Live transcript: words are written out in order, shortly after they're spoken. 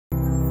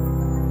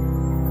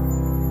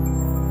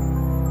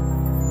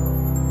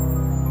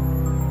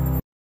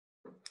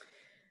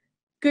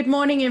Good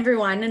morning,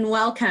 everyone, and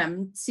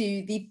welcome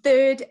to the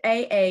third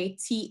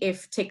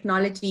AATF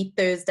Technology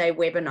Thursday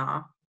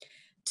webinar.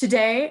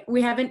 Today,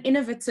 we have an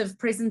innovative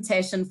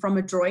presentation from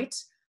Adroit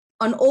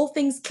on all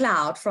things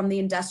cloud from the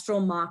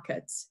industrial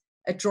markets,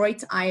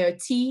 Adroit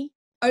IoT,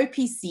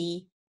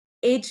 OPC,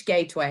 Edge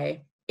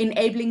Gateway,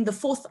 enabling the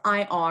fourth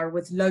IR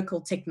with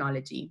local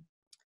technology.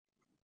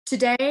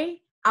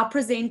 Today, our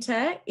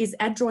presenter is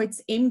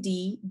Adroit's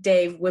MD,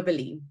 Dave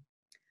Wibberley.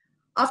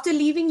 After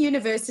leaving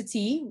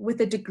university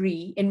with a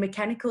degree in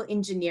mechanical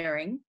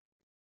engineering,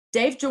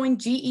 Dave joined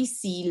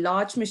GEC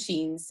Large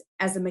Machines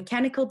as a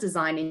mechanical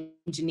design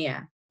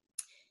engineer.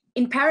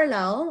 In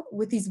parallel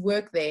with his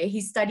work there,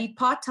 he studied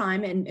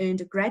part-time and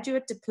earned a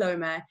graduate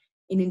diploma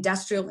in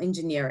industrial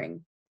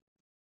engineering.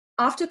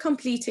 After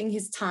completing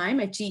his time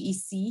at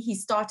GEC, he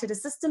started a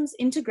systems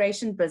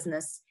integration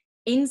business,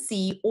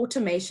 NC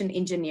Automation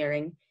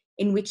Engineering,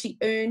 in which he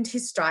earned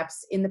his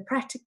stripes in the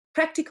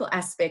practical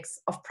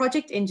aspects of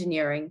project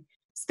engineering,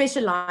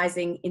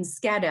 specializing in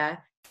SCADA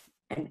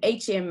and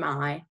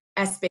HMI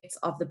aspects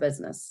of the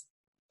business.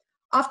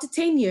 After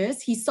 10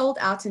 years, he sold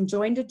out and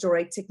joined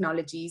Adroit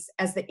Technologies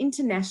as the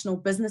International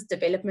Business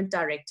Development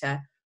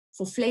Director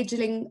for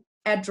fledgling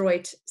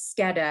Adroit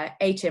SCADA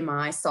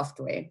HMI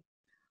software.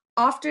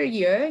 After a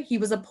year, he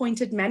was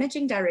appointed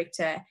Managing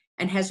Director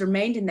and has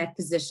remained in that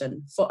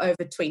position for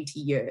over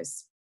 20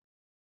 years.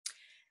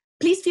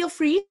 Please feel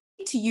free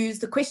to use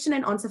the question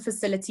and answer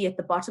facility at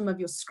the bottom of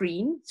your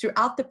screen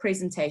throughout the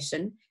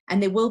presentation,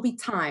 and there will be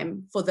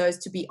time for those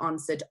to be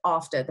answered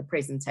after the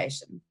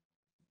presentation.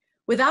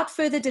 Without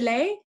further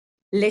delay,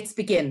 let's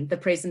begin the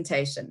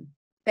presentation.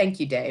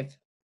 Thank you, Dave.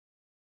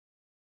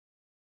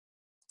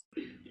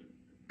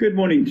 Good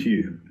morning to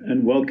you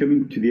and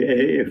welcome to the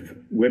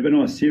AAF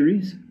webinar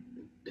series.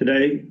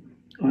 Today,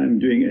 I'm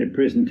doing a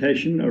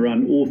presentation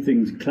around all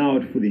things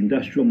cloud for the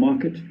industrial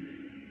market,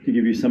 to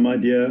give you some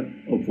idea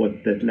of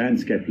what that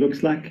landscape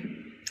looks like,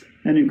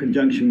 and in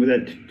conjunction with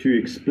that, to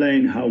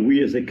explain how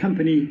we as a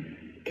company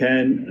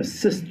can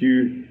assist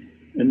you,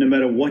 and no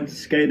matter what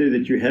SCADA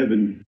that you have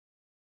in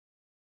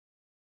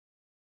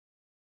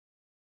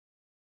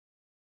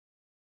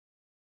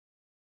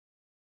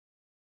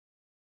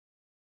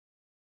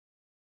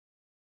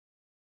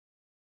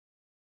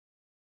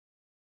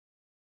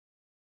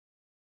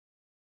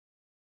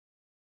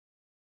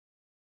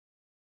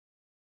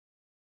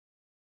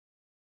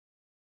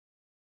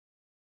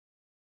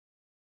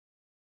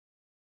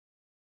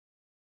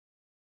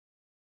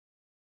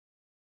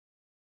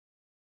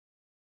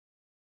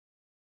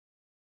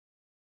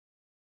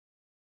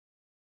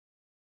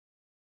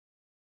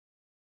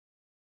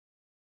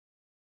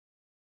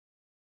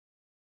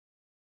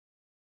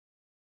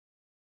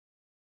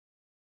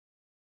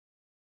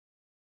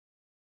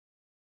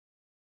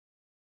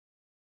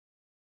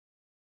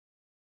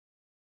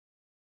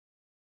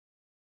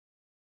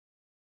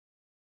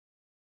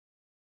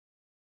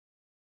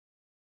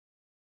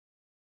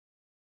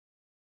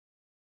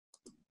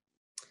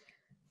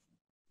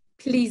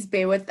Please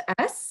bear with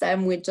us.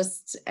 We're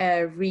just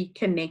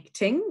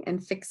reconnecting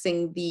and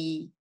fixing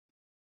the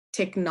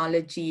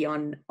technology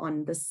on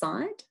the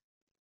side.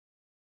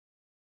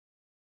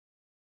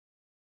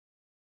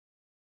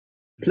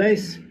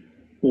 Place,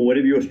 or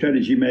whatever your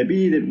strategy may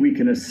be, that we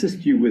can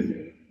assist you with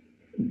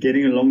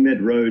getting along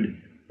that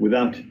road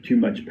without too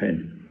much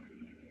pain.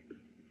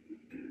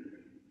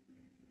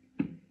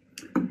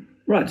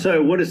 Right,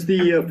 so what is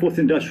the fourth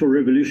industrial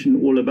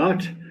revolution all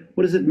about?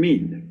 What does it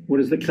mean? What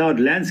does the cloud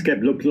landscape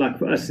look like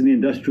for us in the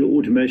industrial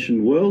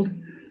automation world?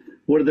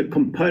 What are the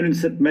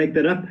components that make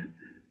that up?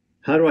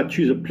 How do I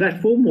choose a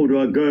platform, or do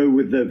I go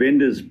with the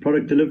vendor's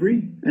product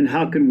delivery? And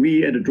how can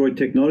we at Adroit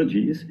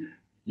Technologies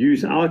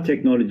use our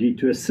technology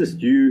to assist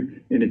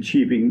you in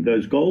achieving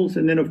those goals?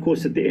 And then, of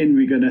course, at the end,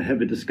 we're going to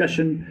have a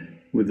discussion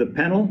with the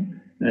panel,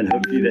 and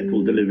hopefully that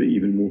will deliver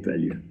even more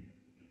value.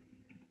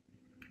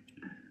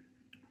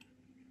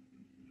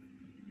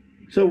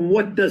 So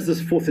what does this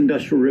fourth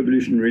industrial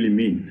revolution really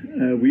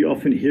mean? We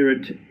often hear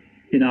it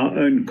in our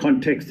own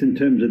context in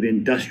terms of the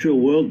industrial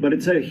world, but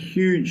it's a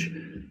huge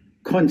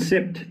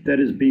concept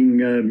that is being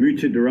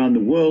mooted around the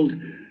world,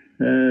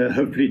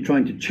 hopefully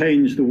trying to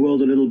change the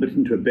world a little bit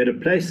into a better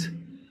place.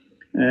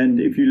 And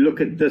if you look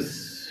at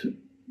this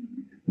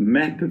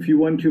map, if you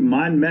want to,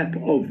 mind map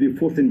of the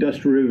fourth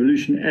industrial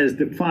revolution as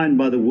defined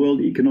by the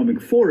World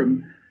Economic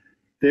Forum,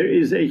 there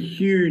is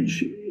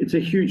it's a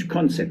huge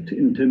concept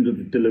in terms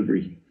of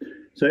delivery.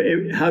 So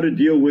how to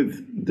deal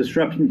with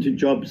disruption to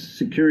jobs,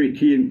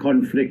 security and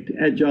conflict,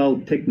 agile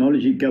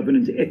technology,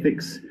 governance,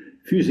 ethics,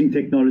 fusing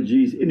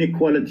technologies,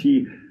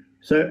 inequality.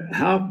 So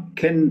how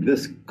can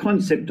this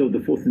concept of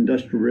the fourth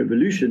industrial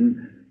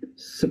revolution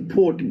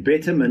support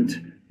betterment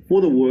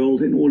for the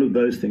world in all of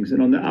those things? And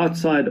on the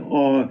outside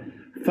are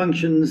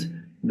functions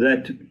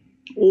that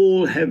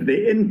all have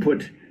their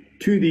input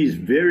to these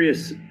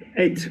various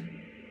 8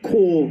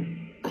 core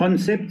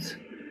concepts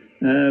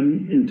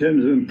in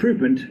terms of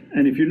improvement.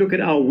 And if you look at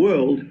our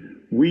world,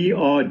 we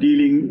are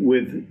dealing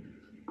with,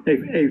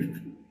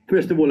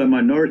 first of all, a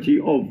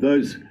minority of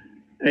those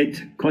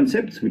 8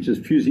 concepts, which is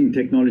fusing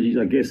technologies,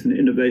 I guess, and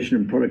innovation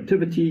and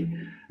productivity.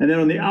 And then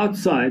on the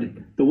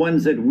outside, the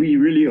ones that we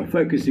really are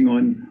focusing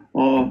on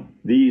are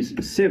these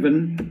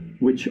 7,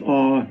 which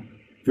are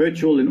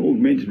virtual and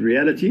augmented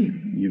reality.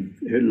 You've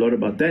heard a lot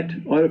about that.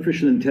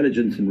 Artificial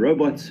intelligence and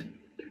robots.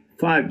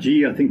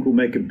 5G, I think, will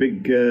make a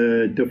big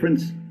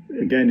difference.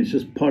 Again, it's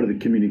just part of the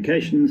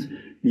communications.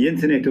 The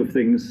Internet of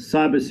Things,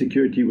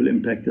 cybersecurity will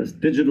impact us,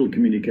 digital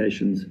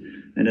communications,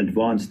 and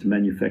advanced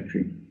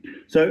manufacturing.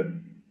 So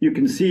you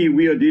can see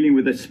we are dealing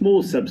with a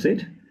small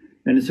subset,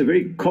 and it's a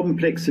very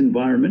complex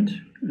environment.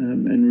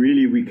 And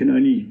really, we can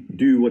only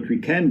do what we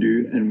can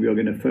do, and we are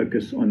going to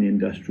focus on the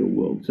industrial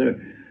world. So,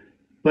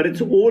 but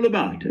it's all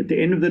about, at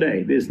the end of the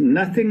day, there's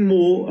nothing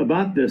more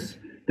about this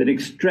than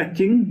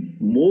extracting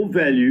more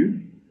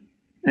value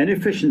and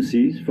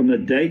efficiencies from the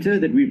data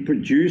that we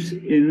produce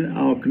in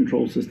our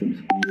control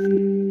systems,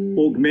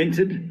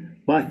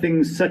 augmented by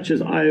things such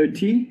as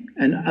IoT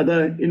and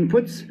other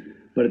inputs.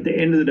 But at the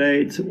end of the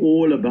day, it's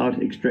all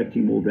about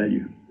extracting more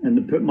value.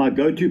 And my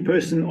go-to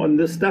person on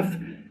this stuff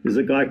is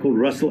a guy called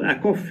Russell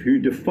Ackoff, who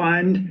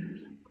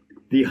defined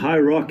the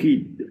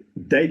hierarchy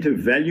data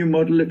value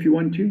model, if you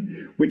want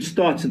to, which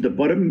starts at the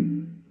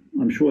bottom.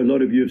 I'm sure a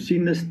lot of you have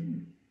seen this,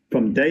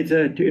 from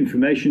data to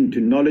information to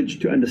knowledge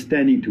to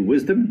understanding to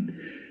wisdom.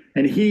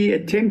 And he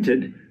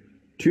attempted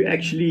to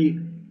actually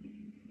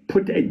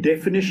put a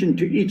definition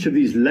to each of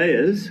these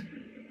layers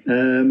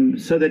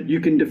so that you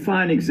can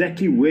define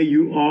exactly where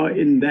you are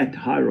in that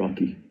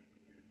hierarchy.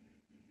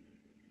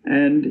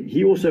 And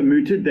he also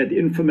mooted that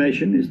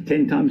information is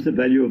 10 times the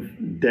value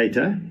of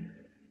data,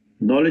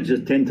 knowledge is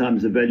 10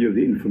 times the value of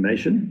the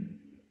information,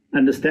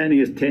 understanding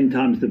is 10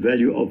 times the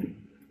value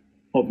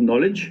of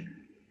knowledge,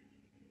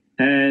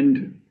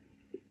 and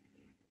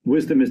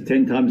wisdom is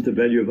 10 times the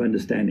value of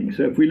understanding.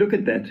 So if we look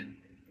at that,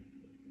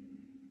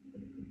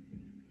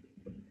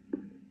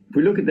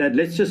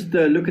 let's just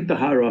look at the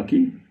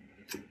hierarchy,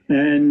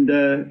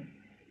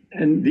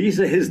 and these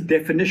are his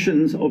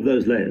definitions of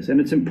those layers. And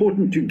it's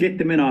important to get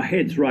them in our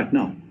heads right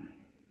now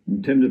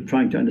in terms of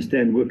trying to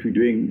understand what we're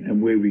doing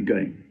and where we're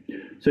going.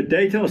 So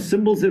data are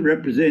symbols that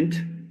represent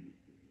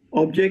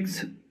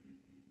objects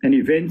and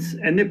events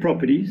and their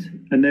properties,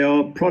 and they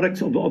are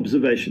products of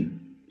observation.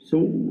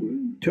 So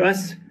to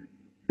us,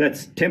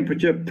 that's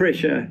temperature,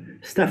 pressure,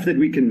 stuff that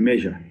we can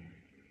measure.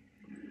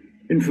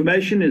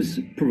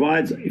 Information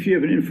provides, if you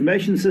have an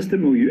information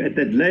system or you at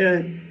that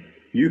layer,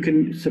 you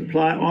can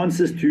supply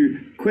answers to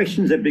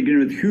questions that begin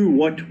with who,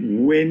 what,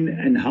 when,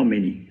 and how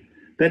many.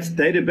 That's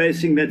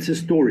databasing, that's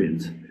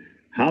historians.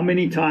 How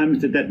many times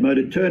did that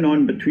motor turn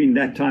on between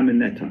that time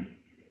and that time?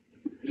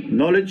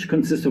 Knowledge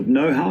consists of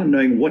know-how,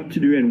 knowing what to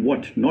do and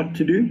what not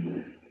to do.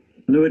 In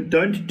other words,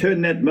 don't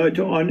turn that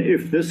motor on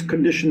if this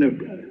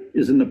condition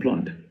is in the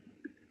plant.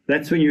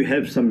 That's when you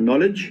have some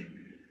knowledge.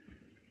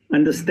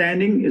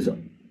 Understanding is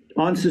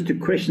answers to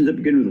questions that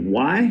begin with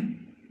why.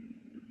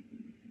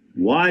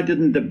 Why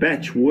didn't the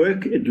batch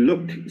work?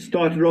 It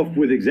started off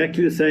with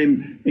exactly the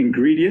same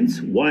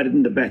ingredients. Why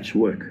didn't the batch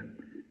work?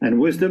 And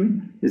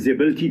wisdom is the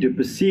ability to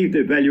perceive,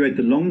 to evaluate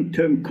the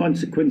long-term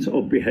consequence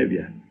of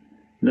behavior.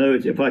 In other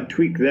words, if I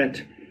tweak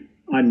that,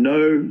 I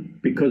know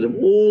because of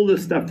all the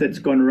stuff that's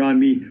gone around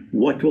me,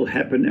 what will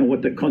happen and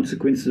what the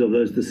consequences of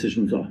those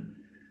decisions are.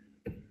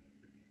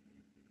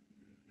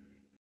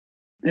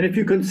 And if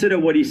you consider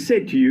what he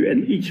said to you,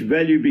 and each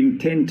value being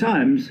 10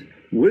 times,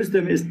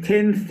 wisdom is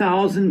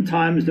 10,000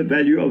 times the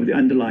value of the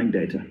underlying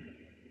data.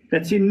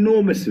 That's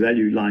enormous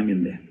value lying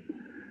in there.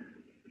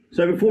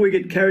 So before we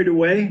get carried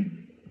away,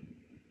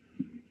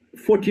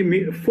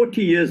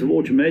 40 years of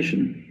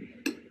automation,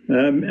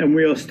 and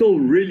we are still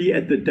really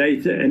at the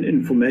data and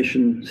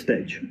information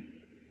stage.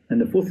 And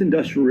the fourth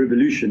industrial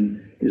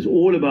revolution is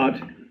all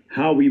about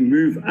how we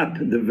move up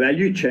the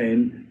value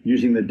chain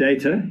using the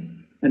data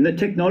and the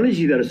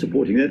technology that are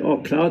supporting that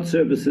are cloud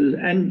services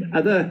and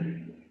other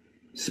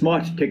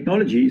smart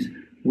technologies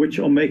which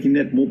are making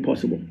that more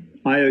possible.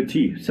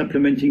 IoT,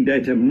 supplementing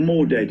data,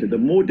 more data. The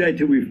more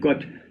data we've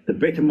got, the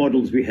better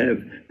models we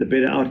have, the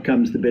better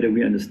outcomes, the better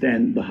we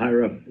understand, the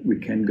higher up we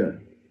can go.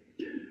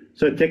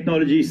 So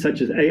technologies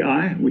such as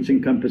AI, which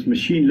encompass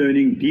machine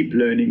learning, deep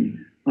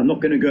learning, I'm not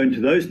going to go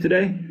into those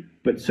today,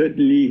 but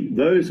certainly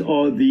those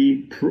are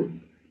the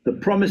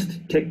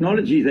promised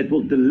technologies that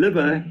will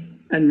deliver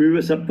and move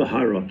us up the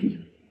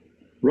hierarchy.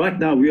 Right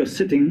now, we are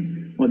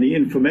sitting on the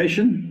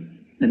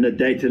information and the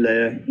data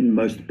layer in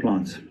most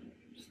plants.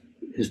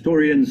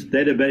 Historians,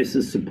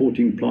 databases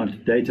supporting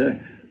plant data,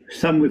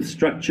 some with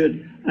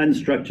structured,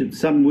 unstructured,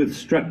 some with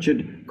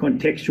structured,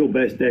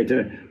 contextual-based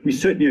data. We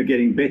certainly are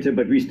getting better,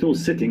 but we're still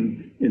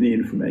sitting in the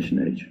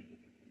information age.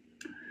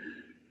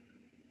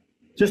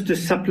 Just to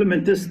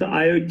supplement this, the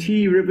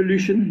IoT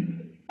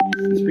revolution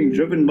is being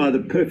driven by the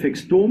perfect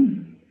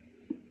storm.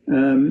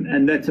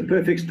 And that's a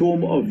perfect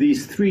storm of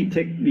these three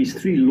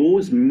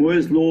laws: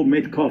 Moore's law,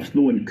 Metcalfe's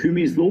law, and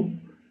Kumi's law.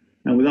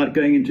 And without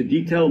going into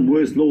detail,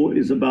 Moore's law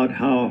is about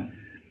how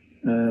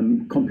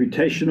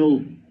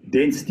computational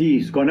density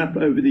has gone up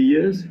over the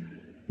years.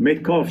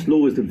 Metcalfe's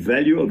law is the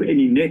value of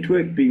any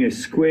network being a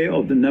square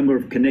of the number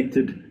of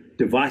connected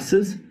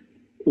devices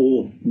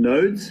or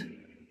nodes.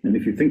 And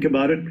if you think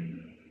about it,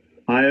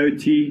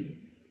 IoT,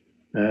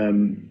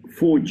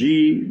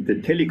 4G, the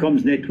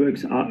telecoms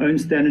networks, our own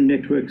standard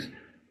networks,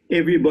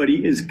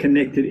 everybody is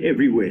connected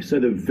everywhere. So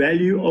the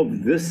value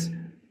of this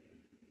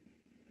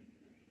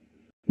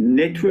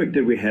network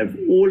that we have,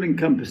 all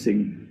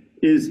encompassing,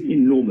 is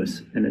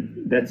enormous.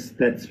 And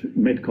that's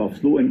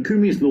Metcalfe's law. And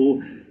Kumi's law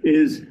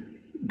is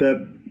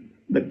the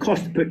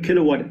cost per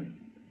kilowatt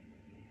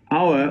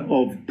hour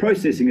of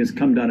processing has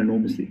come down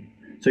enormously.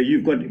 So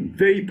you've got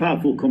very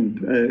powerful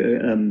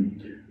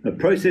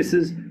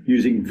processors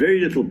using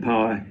very little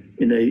power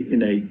in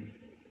a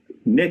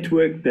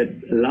network that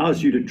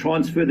allows you to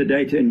transfer the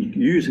data and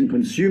use and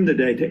consume the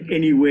data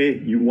anywhere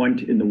you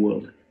want in the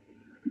world.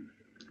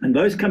 And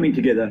those coming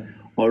together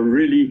are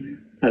really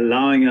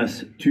allowing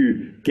us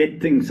to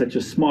get things such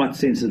as smart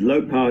sensors,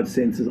 low-powered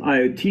sensors,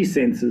 IoT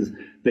sensors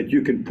that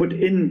you can put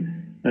in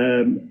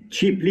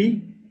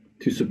cheaply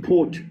to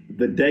support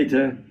the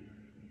data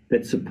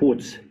that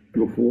supports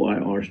your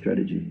 4IR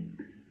strategy.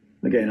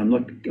 Again, I'm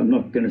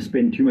not going to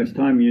spend too much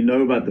time. You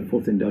know about the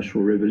fourth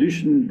industrial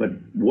revolution, but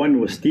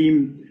one was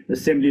steam,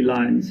 assembly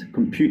lines,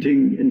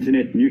 computing,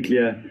 internet,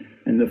 nuclear,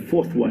 and the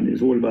fourth one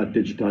is all about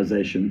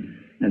digitization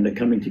and the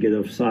coming together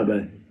of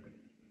cyber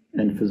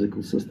and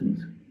physical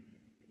systems.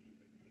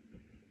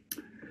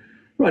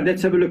 Right,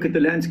 let's have a look at the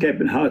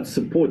landscape and how it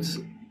supports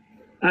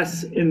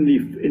us in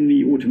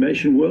the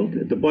automation world.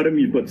 At the bottom,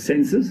 you've got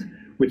sensors,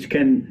 which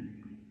can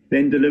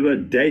then deliver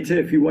data,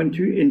 if you want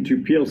to, into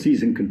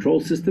PLCs and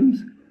control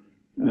systems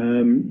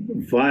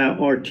via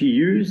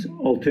RTUs,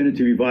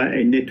 alternatively via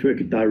a network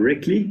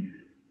directly,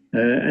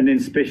 and then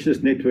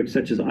specialist networks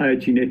such as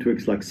IoT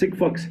networks like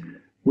Sigfox,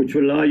 which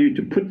will allow you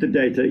to put the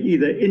data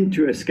either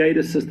into a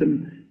SCADA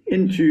system,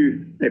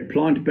 into a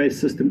plant-based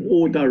system,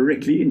 or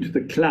directly into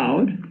the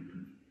cloud.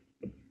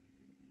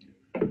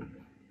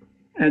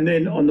 And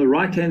then on the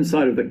right-hand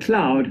side of the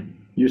cloud,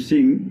 you're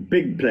seeing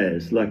big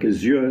players like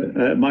Azure,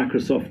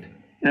 Microsoft,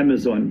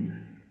 Amazon,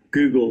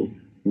 Google,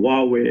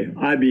 Huawei,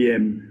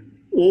 IBM,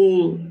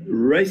 all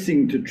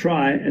racing to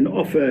try and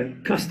offer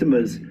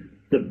customers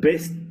the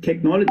best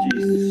technologies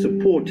to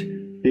support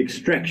the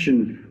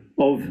extraction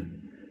of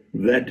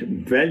that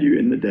value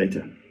in the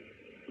data.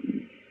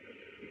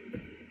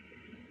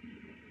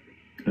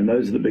 And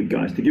those are the big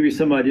guys. To give you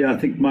some idea, I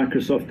think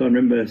Microsoft, I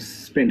remember,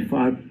 spent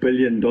 $5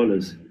 billion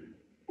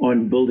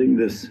on building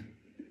this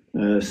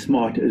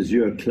smart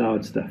Azure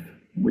cloud stuff,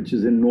 which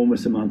is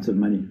enormous amounts of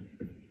money.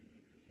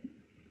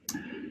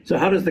 So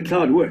how does the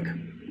cloud work?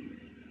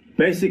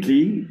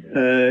 Basically,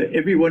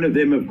 every one of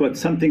them have got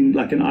something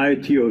like an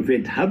IoT or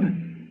event hub,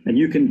 and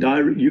you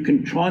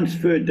can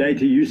transfer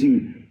data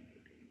using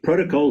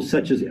protocols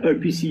such as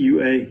OPC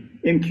UA,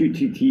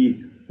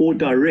 MQTT, or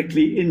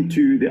directly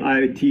into the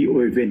IoT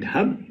or event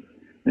hub.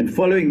 And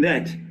following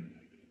that,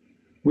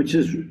 which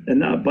is, and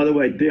now, by the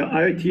way, the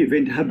IoT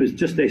event hub is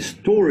just a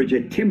storage,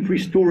 a temporary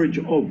storage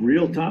of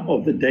real-time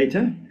of the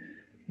data.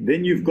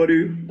 Then you've got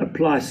to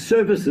apply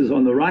services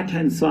on the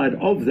right-hand side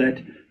of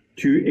that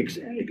to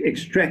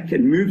extract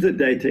and move the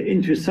data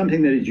into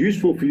something that is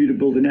useful for you to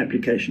build an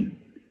application.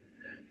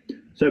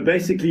 So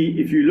basically,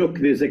 if you look,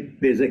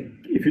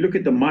 if you look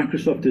at the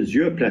Microsoft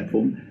Azure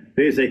platform,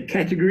 there's a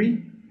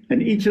category,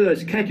 and each of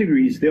those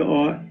categories, there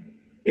are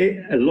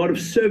a lot of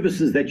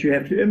services that you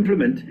have to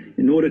implement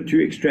in order to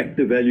extract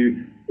the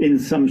value in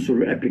some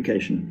sort of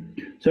application.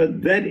 So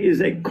that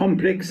is a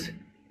complex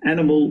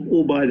animal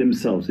all by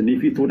themselves. And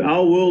if you thought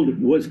our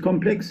world was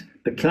complex,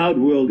 the cloud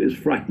world is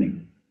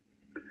frightening.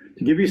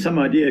 To give you some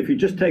idea, if you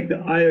just take the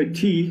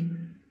IoT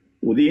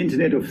or the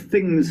Internet of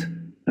Things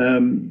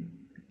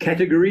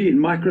category in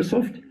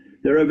Microsoft,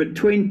 there are over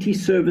 20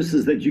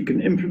 services that you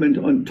can implement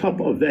on top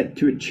of that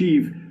to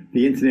achieve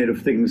the Internet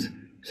of Things,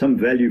 some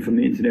value from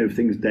the Internet of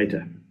Things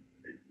data.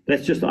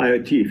 That's just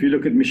IoT. If you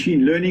look at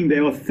machine learning,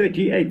 there are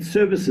 38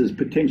 services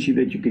potentially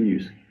that you can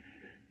use.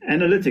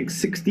 Analytics,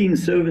 16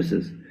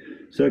 services.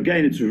 So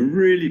again, it's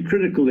really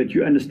critical that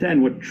you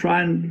understand what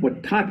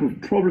type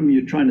of problem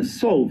you're trying to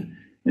solve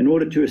in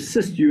order to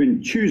assist you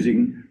in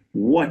choosing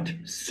what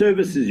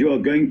services you are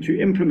going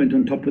to implement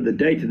on top of the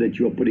data that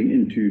you are putting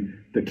into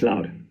the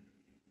cloud.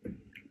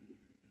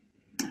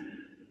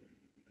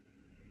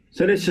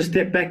 So let's just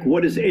step back.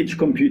 What is edge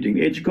computing?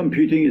 Edge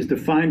computing is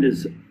defined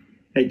as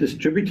a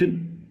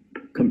distributed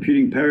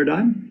computing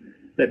paradigm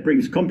that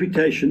brings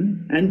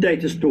computation and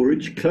data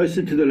storage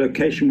closer to the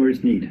location where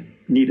it's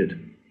needed.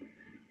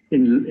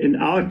 In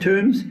our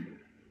terms,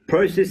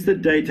 process the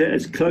data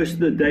as close to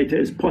the data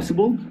as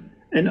possible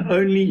and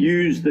only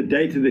use the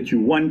data that you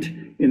want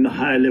in the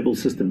higher level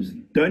systems.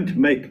 Don't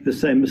make the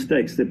same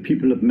mistakes that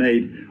people have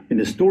made in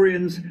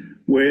historians,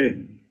 where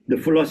the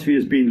philosophy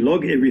has been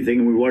log everything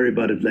and we worry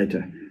about it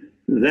later.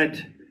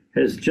 That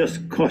has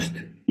just cost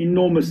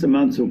enormous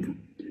amounts of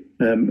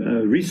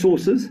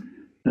resources,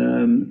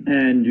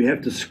 and you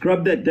have to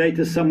scrub that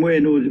data somewhere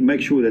in order to make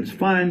sure that's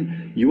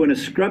fine. You want to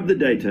scrub the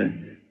data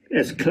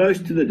as close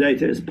to the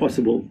data as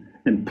possible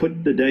and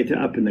put the data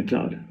up in the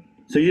cloud.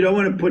 So you don't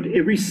want to put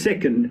every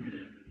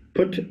second,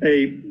 put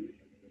a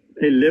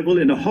level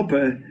in a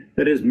hopper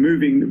that is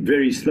moving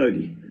very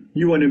slowly.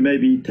 You want to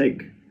maybe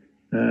take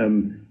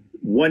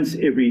once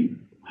every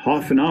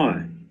half an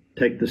hour,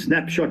 take the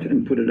snapshot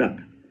and put it up.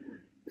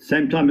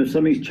 Same time, if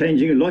something's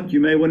changing a lot, you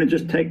may want to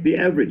just take the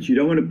average. You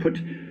don't want to put,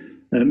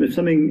 if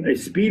a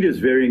speed is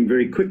varying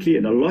very quickly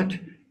and a lot,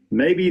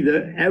 maybe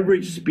the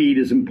average speed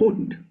is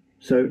important.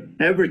 So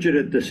average it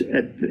at the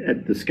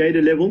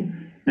SCADA level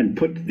and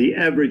put the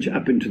average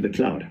up into the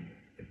cloud.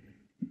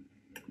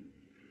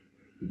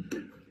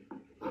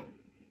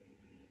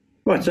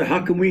 Right, so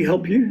how can we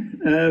help you?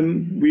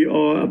 We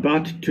are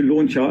about to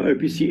launch our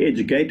OPC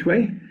Edge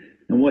Gateway,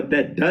 and what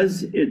that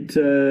does, it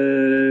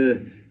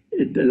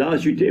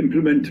allows you to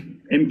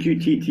implement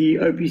MQTT,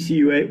 OPC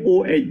UA,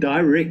 or a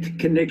direct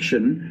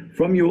connection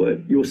from your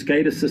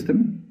SCADA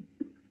system,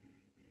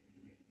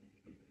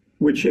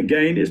 which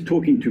again is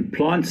talking to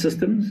plant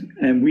systems.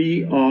 And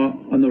we are,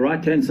 on the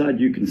right-hand side,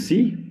 you can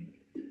see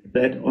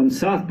that on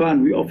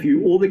southbound, we offer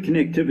you all the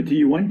connectivity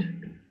you want.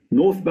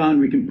 Northbound,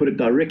 we can put it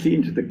directly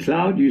into the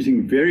cloud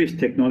using various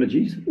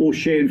technologies, or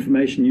share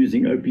information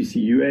using OPC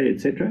UA,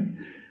 etc.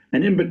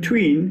 And in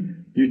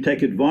between, you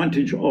take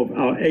advantage of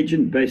our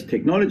agent-based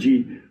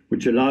technology,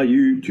 which allow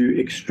you to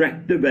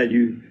extract the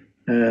value,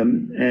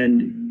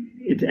 and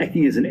it's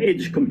acting as an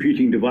edge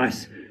computing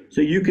device. So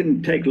you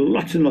can take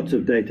lots and lots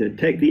of data,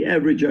 take the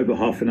average over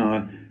half an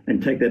hour,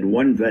 and take that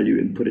one value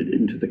and put it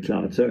into the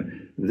cloud. So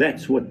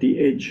that's what the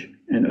Edge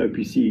and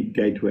OPC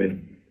gateway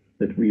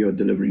that we are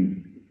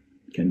delivering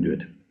can do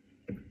it.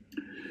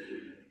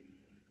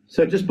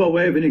 So just by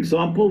way of an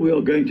example, we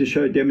are going to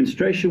show a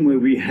demonstration where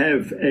we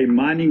have a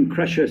mining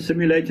crusher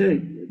simulator,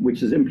 which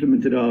has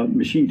implemented our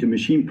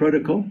machine-to-machine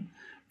protocol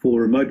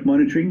for remote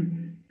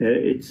monitoring.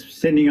 It's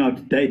sending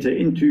out data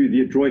into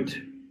the Adroit,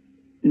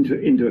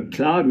 into a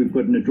cloud. We've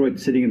got an Adroit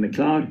sitting in the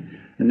cloud,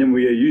 and then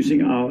we are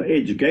using our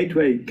Edge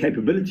Gateway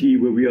capability,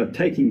 where we are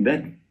taking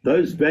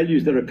those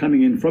values that are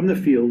coming in from the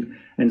field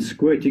and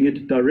squirting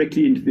it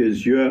directly into the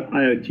Azure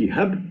IoT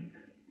Hub.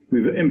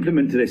 We've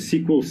implemented a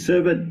SQL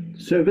Server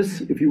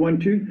service, if you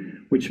want to,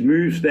 which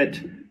moves that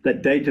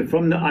data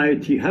from the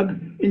IoT Hub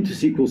into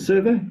SQL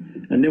Server.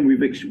 And then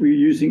we're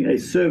using a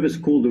service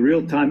called the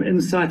Real-Time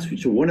Insights,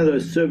 which are one of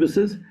those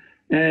services.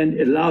 And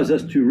it allows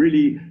us to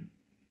really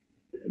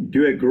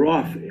do a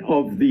graph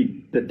of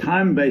the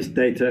time-based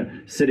data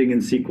sitting in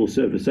SQL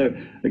Server. So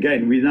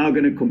again, we're now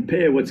going to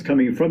compare what's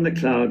coming from the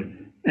cloud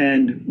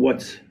and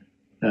what's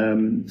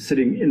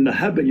sitting in the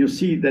hub, and you'll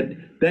see that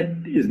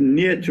is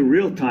near to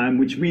real time,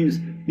 which means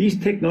these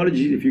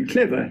technologies, if you're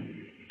clever,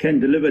 can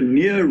deliver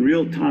near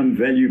real-time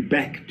value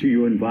back to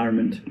your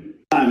environment.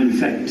 In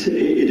fact,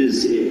 it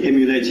is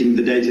emulating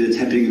the data that's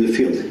happening in the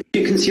field.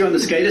 You can see on the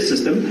SCADA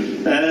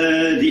system,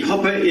 the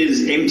hopper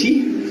is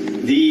empty,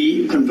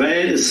 the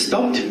conveyor is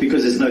stopped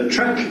because there's no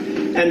truck,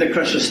 and the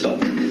crusher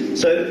stopped.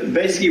 So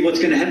basically what's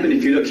going to happen,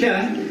 if you look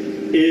here,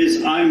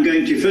 is I'm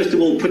going to first of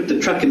all put the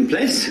truck in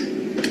place.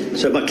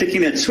 So by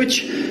clicking that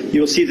switch,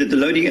 you'll see that the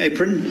loading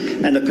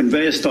apron and the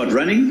conveyor start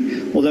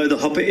running, although the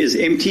hopper is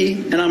empty,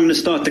 and I'm going to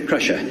start the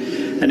crusher.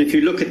 And if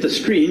you look at the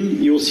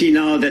screen, you'll see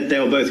now that they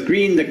are both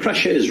green. The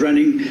crusher is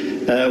running,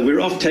 we're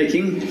off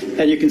taking,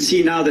 and you can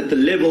see now that the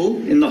level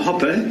in the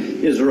hopper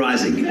is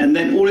rising. And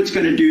then all it's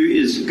going to do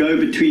is go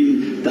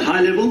between the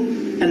high level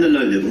and the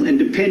low level. And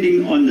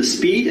depending on the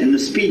speed, and the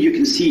speed you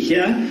can see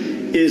here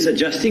is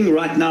adjusting.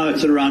 Right now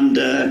it's around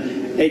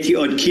 80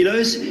 odd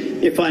kilos.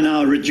 If I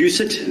now reduce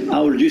it,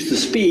 I'll reduce the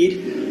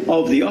speed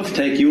of the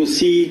offtake. You will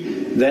see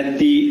that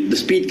the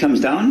speed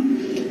comes down,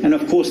 and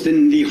of course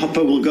then the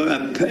hopper will go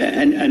up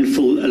and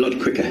fill a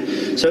lot quicker.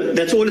 So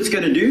that's all it's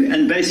going to do,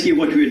 and basically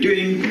what we're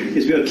doing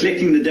is we are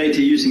collecting the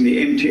data using the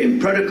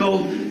M2M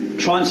protocol,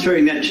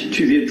 transferring that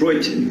to the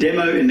Adroit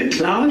demo in the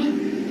cloud,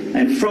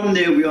 and from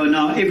there we are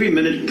now every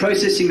minute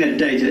processing that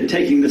data,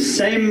 taking the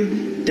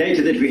same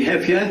data that we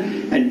have here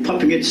and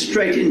popping it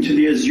straight into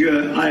the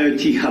Azure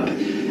IoT Hub.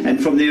 And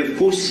from there, of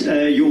course,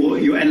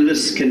 your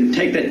analysts can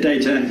take that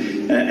data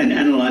and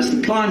analyze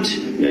the plant.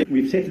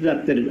 We've set it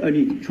up that it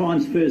only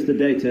transfers the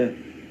data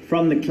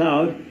from the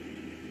cloud,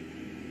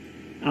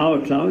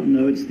 our cloud,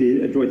 no, it's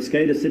the Adroit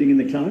SCADA sitting in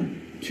the cloud,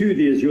 to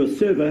the Azure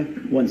server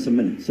once a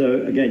minute.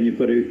 So again, you've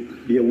got to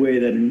be aware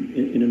that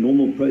in a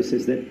normal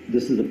process, that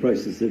this is a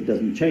process that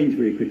doesn't change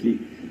very quickly.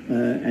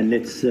 And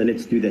let's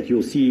do that.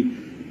 You'll see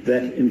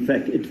that, in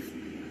fact,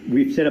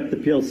 we've set up the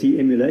PLC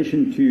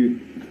emulation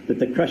that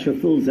the crusher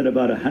fills at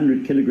about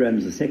 100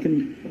 kilograms a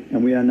second,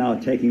 and we are now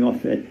taking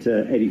off at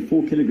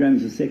 84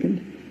 kilograms a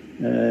second.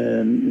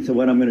 So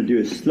what I'm going to do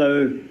is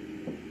slow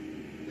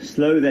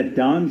that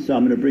down. So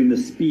I'm going to bring the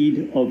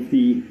speed of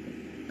the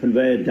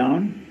conveyor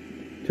down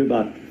to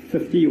about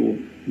 50 or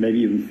maybe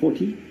even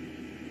 40.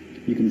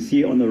 You can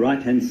see on the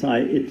right-hand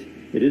side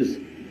it is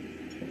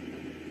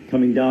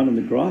coming down on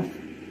the graph.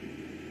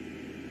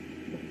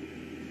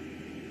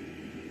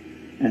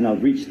 And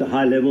I've reached the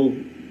high level,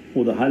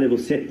 or the high level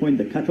set point,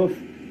 the cutoff,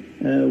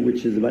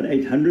 which is about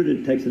 800.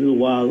 It takes a little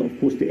while, of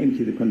course, to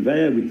empty the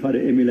conveyor. We try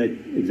to emulate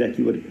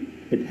exactly what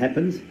it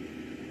happens.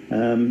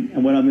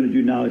 And what I'm going to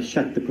do now is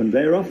shut the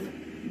conveyor off.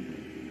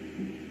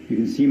 You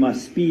can see my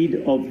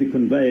speed of the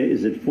conveyor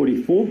is at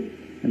 44,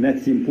 and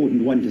that's the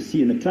important one to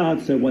see in the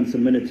cloud. So once a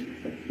minute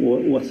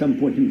or at some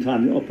point in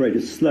time, the operator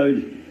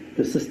slowed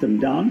the system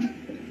down.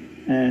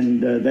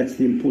 And that's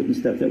the important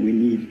stuff that we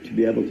need to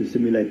be able to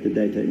simulate the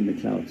data in the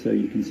cloud. So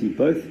you can see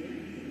both.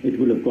 It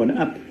will have gone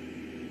up.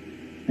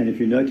 And if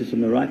you notice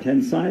on the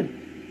right-hand side,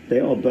 they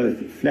are both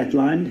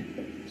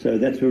flatlined. So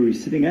that's where we're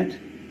sitting at.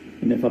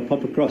 And if I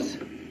pop across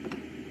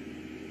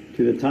to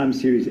the time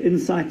series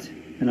insight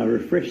and I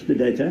refresh the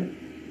data,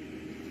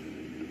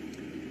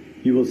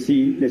 you will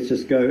see, let's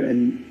just go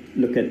and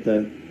look at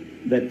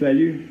that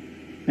value.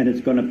 And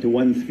it's gone up to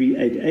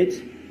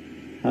 1388.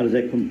 How does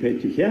that compare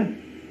to here?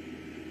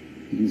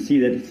 You can see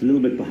that it's a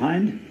little bit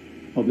behind.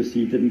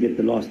 Obviously, you didn't get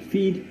the last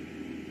feed.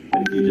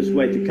 But if you just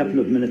wait a couple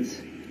of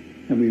minutes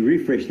and we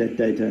refresh that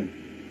data,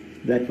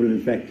 that will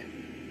in fact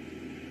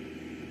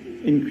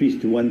increase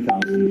to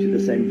 1000 to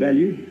the same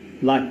value.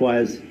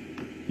 Likewise,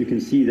 you can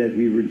see that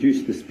we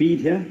reduced the speed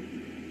here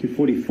to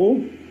 44.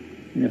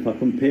 And if I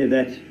compare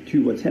that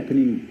to what's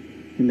happening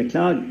in the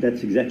cloud,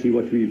 that's exactly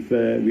what we've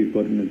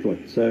got in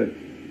Adroit. So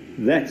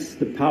that's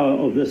the power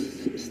of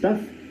this stuff.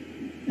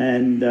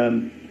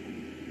 And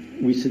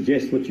we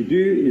suggest what you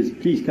do is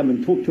please come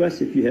and talk to us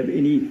if you have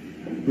any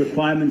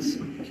requirements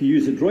to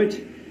use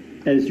Adroit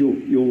as your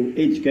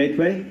edge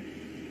gateway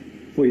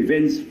for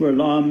events, for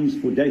alarms,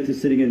 for data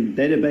sitting in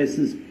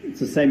databases. It's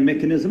the same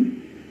mechanism.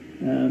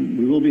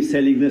 We will be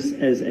selling this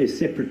as a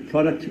separate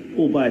product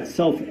all by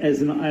itself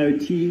as an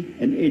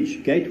IoT and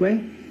edge gateway,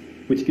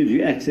 which gives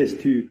you access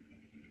to.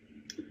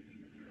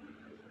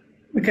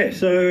 Okay,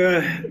 so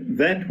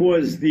that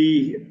was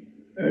a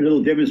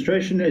little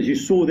demonstration. As you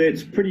saw there,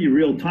 it's pretty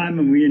real time,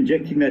 and we're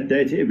injecting that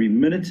data every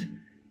minute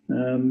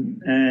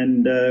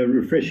and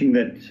refreshing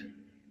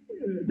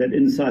that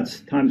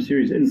insights time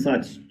series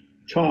insights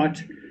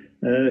chart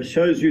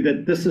shows you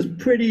that this is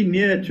pretty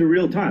near to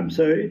real time.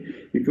 So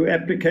if your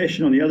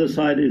application on the other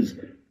side is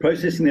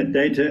processing that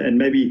data and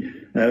maybe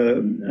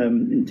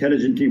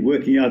intelligently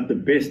working out the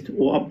best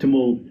or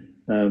optimal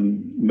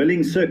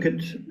milling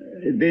circuit,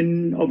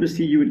 then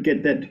obviously you would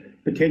get that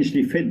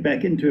potentially fed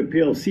back into a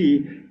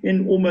PLC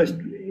in almost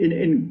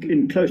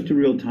in close to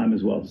real time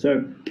as well.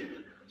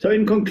 So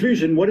in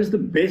conclusion, what is the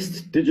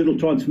best digital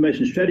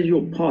transformation strategy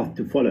or path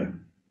to follow?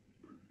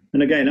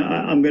 And again,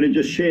 I'm going to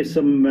just share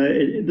some,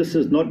 this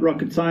is not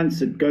rocket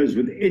science. It goes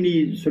with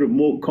any sort of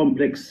more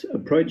complex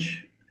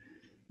approach.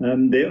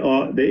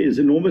 There is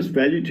enormous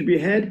value to be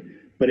had,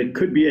 but it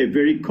could be a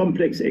very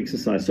complex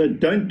exercise. So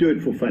don't do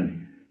it for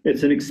fun.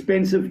 It's an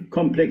expensive,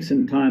 complex,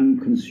 and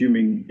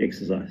time-consuming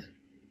exercise.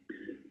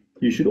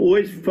 You should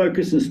always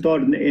focus and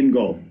start in the end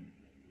goal.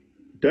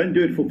 Don't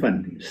do it for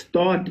fun.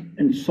 Start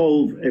and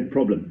solve a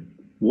problem.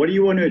 What do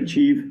you want to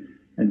achieve?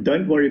 And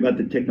don't worry about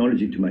the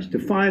technology too much.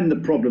 Define the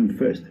problem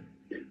first.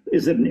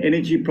 Is it an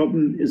energy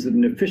problem? Is it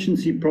an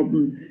efficiency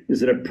problem?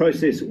 Is it a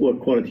process or a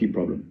quality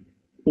problem?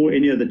 Or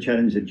any other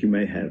challenge that you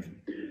may have.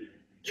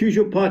 Choose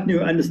your partner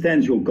who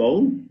understands your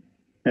goal,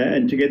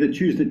 and together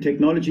choose the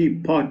technology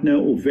partner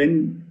or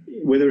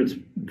whether it's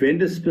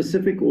vendor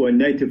specific or a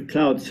native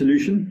cloud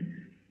solution.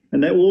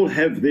 And they all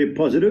have their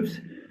positives.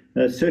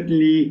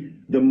 Certainly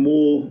the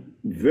more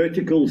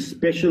vertical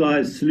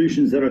specialized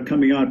solutions that are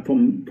coming out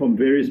from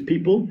various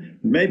people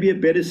may be a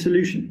better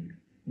solution,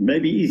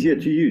 maybe easier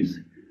to use.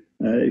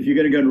 If you're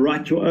going to go and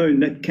write your own,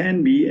 that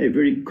can be a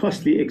very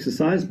costly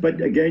exercise,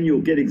 but again, you'll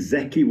get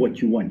exactly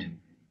what you want.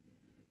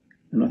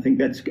 And I think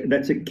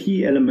that's a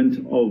key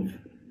element of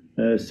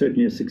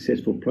certainly a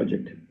successful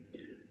project.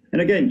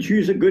 And again,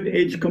 choose a good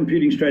edge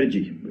computing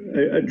strategy.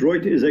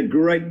 Adroit is a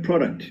great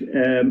product,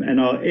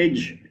 and our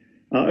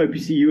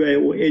OPC UA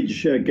or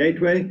edge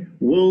gateway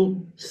will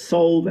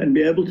solve and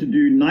be able to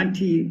do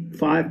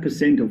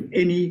 95% of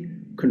any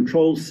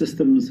control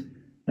systems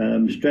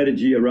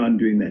strategy around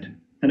doing that.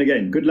 And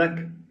again, good luck.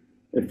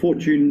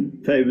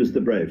 Fortune favors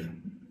the brave.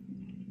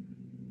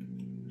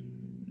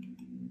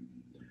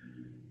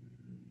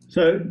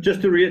 So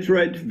just to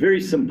reiterate, very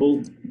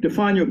simple,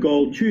 define your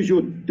goal, choose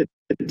the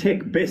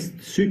tech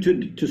best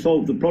suited to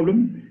solve the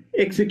problem,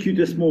 execute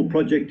a small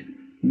project,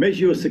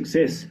 measure your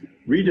success,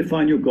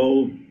 redefine your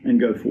goal, and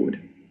go forward.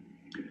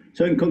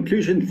 So in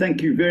conclusion,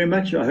 thank you very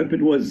much. I hope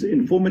it was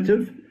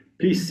informative.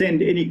 Please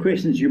send any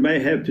questions you may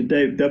have to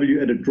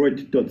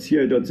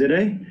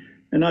davew@adroit.co.za.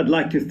 And I'd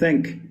like to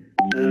thank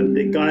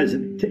the guys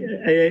at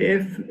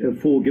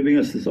AAF for giving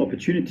us this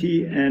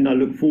opportunity, and I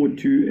look forward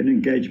to an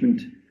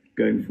engagement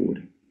going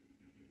forward.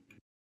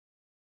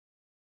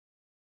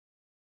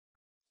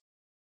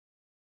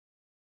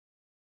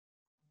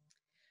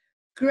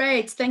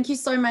 Great. Thank you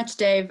so much,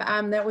 Dave.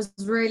 That was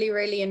really,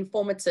 really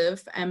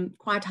informative and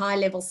quite high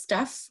level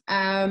stuff,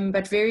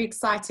 but very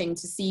exciting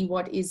to see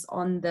what is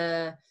on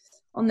the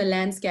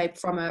landscape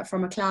from a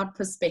cloud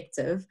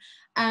perspective.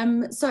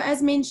 So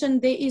as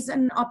mentioned, there is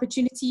an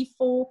opportunity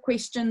for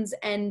questions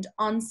and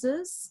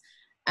answers.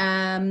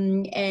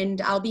 And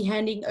I'll be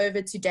handing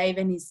over to Dave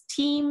and his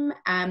team.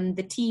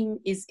 The team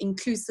is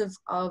inclusive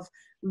of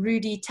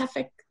Rudy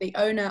Tufik, the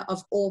owner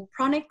of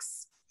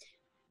Allpronics.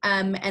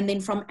 And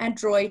then from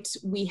Adroit,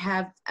 we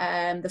have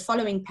the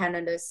following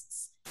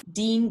panelists: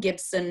 Dean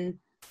Gibson,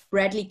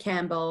 Bradley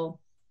Campbell,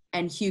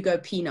 and Hugo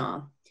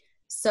Pinar.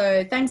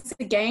 So thanks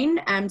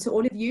again to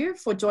all of you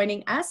for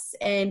joining us,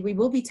 and we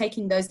will be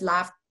taking those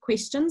live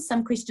questions.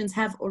 Some questions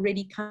have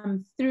already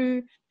come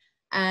through.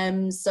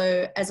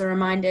 So as a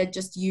reminder,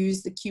 just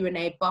use the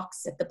Q&A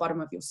box at the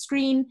bottom of your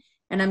screen,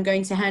 and I'm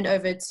going to hand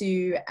over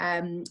to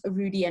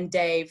Rudy and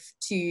Dave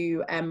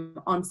to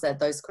answer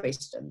those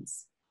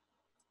questions.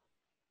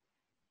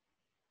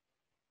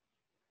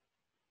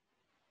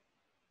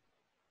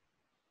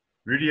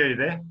 Rudy, are you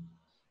there?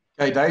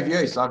 Okay, Dave,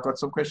 yes, I've got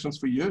some questions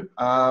for you.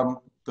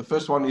 The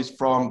first one is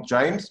from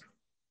James.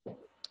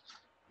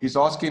 He's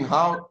asking,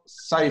 how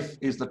safe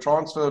is the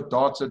transfer of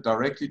data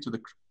directly to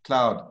the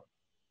cloud?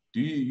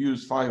 Do you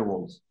use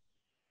firewalls?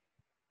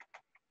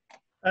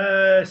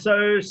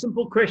 So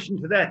simple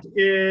question to that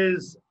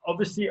is,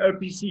 obviously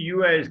OPC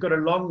UA has got a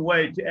long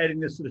way to adding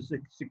the sort of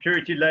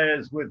security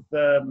layers with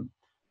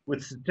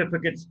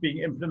certificates being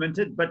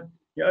implemented, but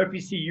the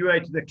OPC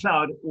UA to the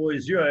cloud or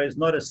Azure is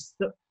not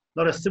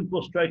a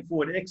simple,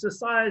 straightforward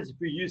exercise. If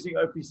you're using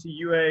OPC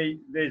UA,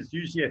 there's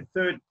usually a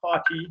third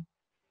party,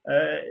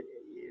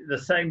 the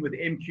same with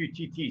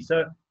MQTT.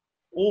 So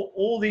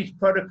all these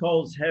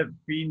protocols have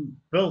been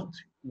built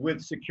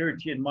with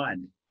security in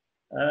mind.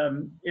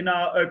 In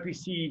our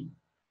OPC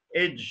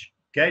Edge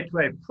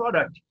Gateway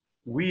product,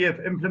 we have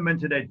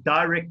implemented a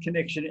direct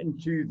connection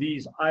into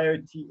these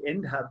IoT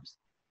end hubs.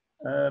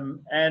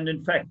 And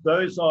in fact,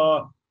 those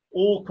are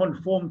all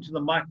conform to the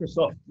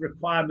Microsoft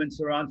requirements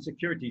around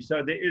security.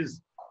 So there is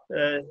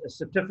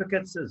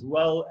certificates as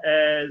well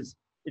as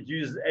it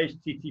uses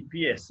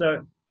HTTPS.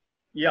 So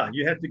yeah,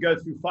 you have to go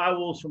through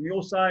firewalls from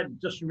your side.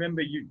 Just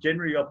remember, you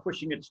generally are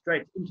pushing it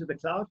straight into the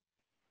cloud.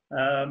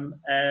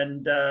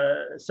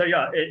 So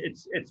yeah,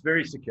 it's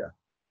very secure.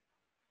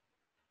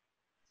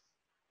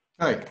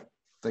 Okay,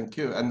 thank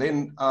you. And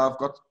then I've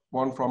got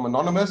one from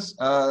Anonymous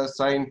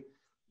saying,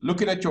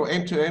 looking at your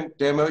end-to-end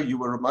demo, you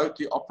were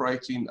remotely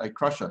operating a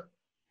crusher.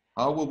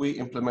 How will we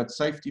implement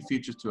safety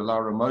features to allow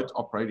remote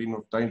operating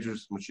of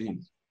dangerous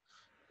machines?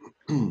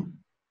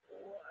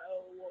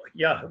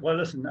 Yeah, well,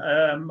 listen,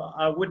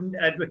 I wouldn't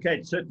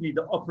advocate certainly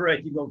the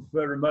operating of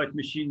remote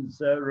machines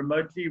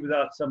remotely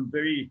without some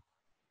very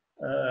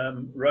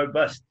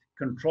robust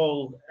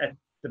control at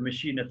the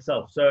machine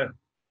itself. So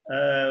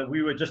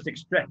we were just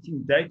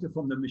extracting data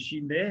from the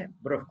machine there,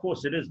 but of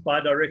course it is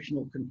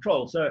bidirectional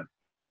control. So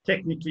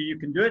technically you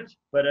can do it,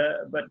 but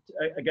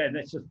again,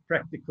 that's just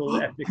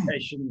practical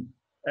application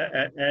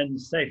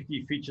and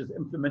safety features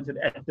implemented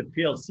at the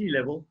PLC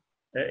level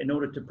in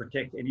order to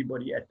protect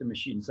anybody at the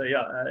machine. So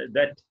yeah,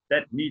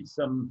 that needs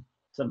some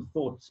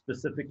thought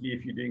specifically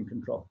if you're doing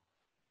control.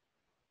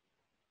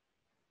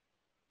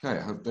 Okay,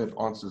 I hope that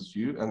answers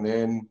you. And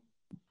then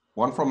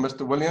one from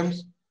Mr.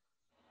 Williams.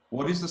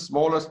 What is the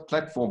smallest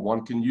platform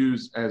one can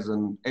use as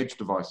an edge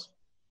device?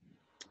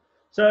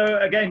 So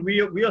again, we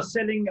are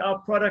selling our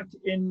product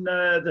in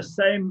the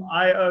same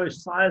I/O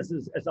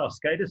sizes as our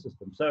SCADA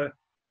system. So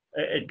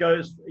it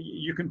goes,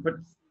 you can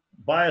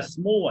buy a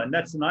small one.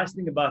 That's the nice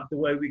thing about the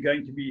way we're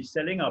going to be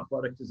selling our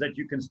product, is that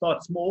you can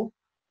start small,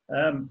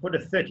 put a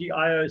 30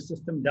 I/O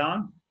system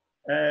down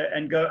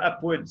and go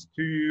upwards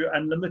to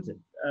unlimited.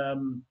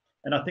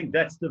 And I think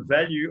that's the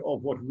value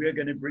of what we're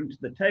going to bring to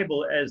the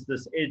table as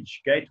this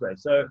edge gateway.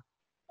 So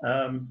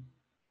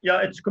yeah,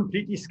 it's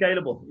completely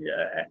scalable.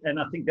 Yeah, and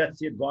I think that's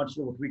the advantage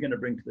of what we're going to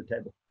bring to the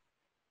table.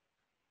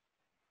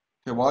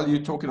 Okay, while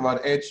you're talking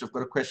about edge, I've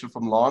got a question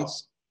from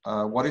Lance.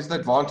 What is the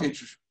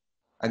advantage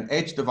an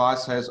edge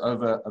device has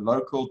over a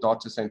local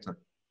data center,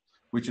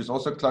 which is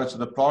also close to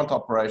the plant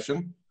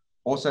operation,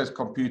 also has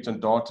compute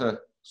and data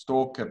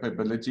store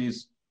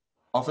capabilities,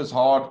 offers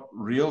hard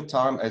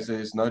real-time as there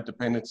is no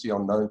dependency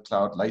on known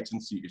cloud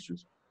latency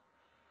issues?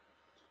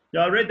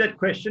 Yeah, I read that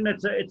question.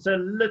 It's a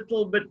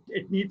little bit,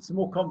 it needs some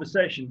more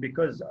conversation,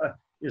 because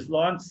is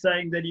Lance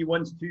saying that he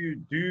wants to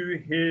do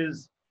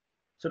his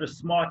sort of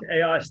smart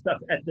AI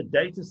stuff at the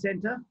data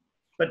center?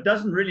 But it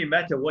doesn't really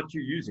matter what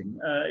you're using.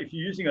 If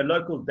you're using a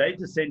local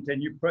data center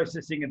and you're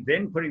processing and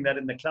then putting that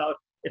in the cloud,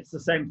 it's the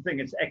same thing.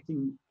 It's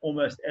acting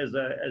almost as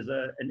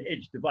an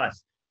edge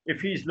device.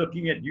 If he's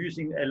looking at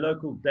using a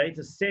local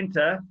data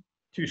center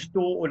to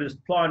store all his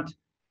plant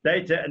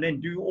data and then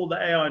do all the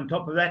AI on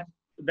top of that,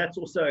 that's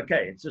also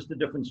okay. It's just a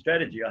different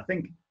strategy. I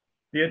think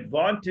the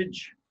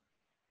advantage,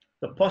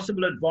 the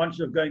possible advantage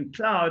of going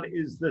cloud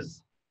is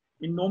this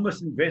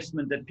enormous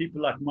investment that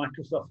people like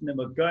Microsoft and them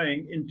are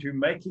going into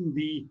making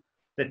the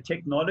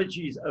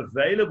technologies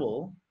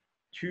available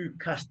to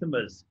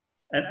customers.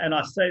 And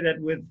I say that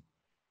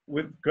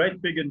with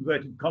great big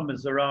inverted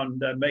commas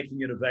around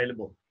making it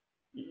available.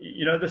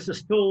 You know, this is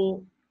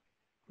still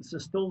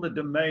the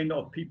domain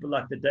of people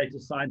like the data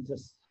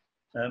scientists.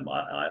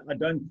 I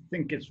don't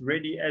think it's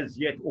ready as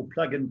yet, or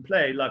plug and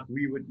play like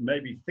we would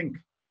maybe think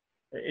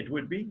it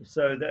would be.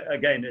 So that,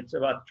 again, it's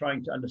about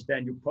trying to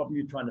understand your problem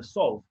you're trying to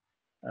solve.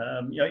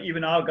 You know,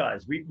 even our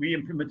guys, we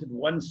implemented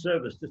one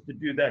service just to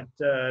do that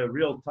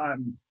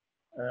real-time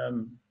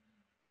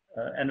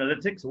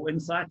analytics or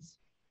insights,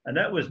 and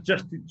that was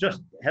just to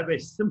have a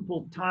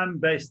simple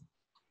time-based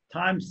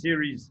time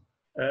series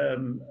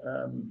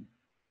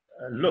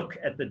look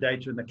at the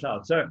data in the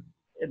cloud. So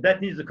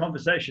that needs a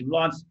conversation.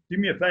 Lance, do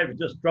me a favor,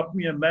 just drop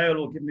me a mail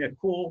or give me a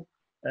call,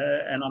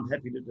 and I'm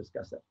happy to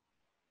discuss that.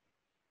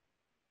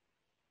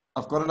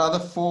 I've got another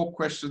 4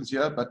 questions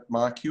here, but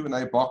my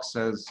Q&A box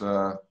has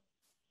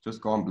just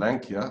gone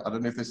blank here. I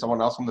don't know if there's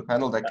someone else on the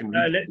panel that can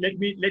read.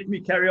 Let me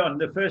carry on.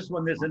 The first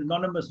one, there's an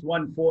anonymous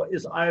one for,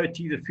 is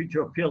IoT the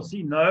future of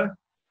PLC?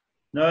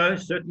 No,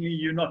 certainly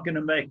you're not going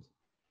to make,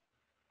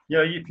 you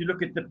know, if you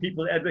look at the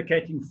people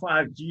advocating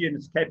 5G and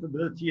its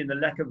capability and the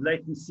lack of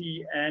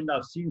latency, and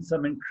I've seen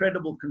some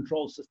incredible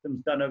control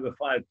systems done over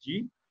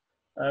 5G.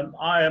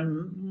 I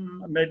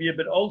am maybe a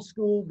bit old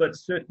school, but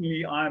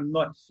certainly I'm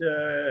not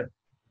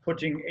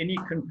putting any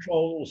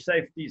control or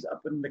safeties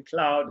up in the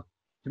cloud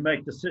to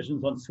make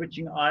decisions on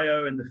switching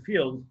IO in the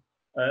field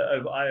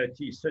over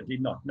IoT. Certainly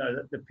not.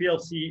 No, the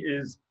PLC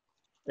is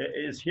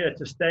here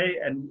to stay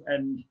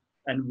and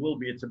will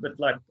be. It's a bit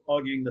like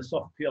arguing the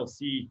soft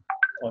PLC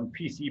on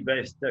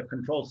PC-based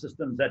control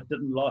systems. That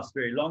didn't last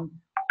very long.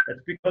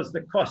 That's because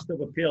the cost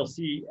of a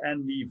PLC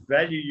and the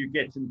value you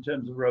get in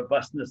terms of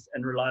robustness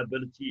and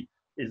reliability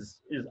is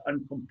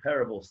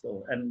uncomparable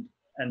still.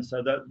 And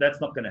so that's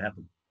not going to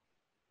happen.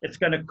 It's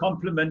going to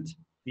complement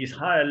these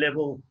higher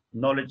level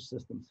knowledge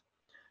systems.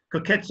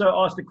 Koketso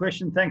asked a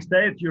question. Thanks,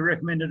 Dave. You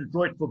recommended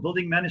Adroit for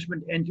building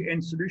management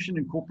end-to-end solution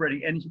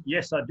incorporating energy.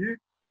 Yes, I do.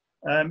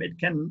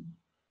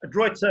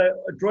 Adroit's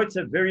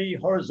a very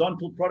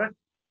horizontal product.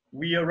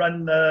 We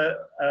run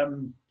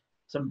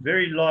some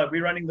very large.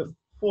 We're running the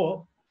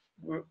 4.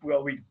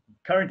 Well, we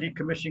currently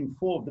commissioning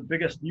 4 of the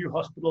biggest new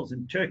hospitals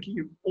in Turkey,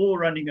 all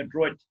running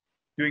Adroit,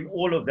 doing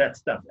all of that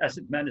stuff: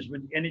 asset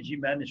management, energy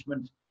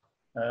management,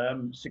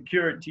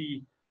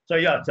 security. So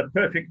yeah, it's a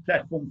perfect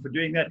platform for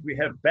doing that. We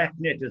have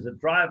BACnet as a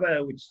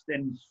driver, which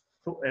then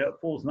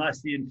falls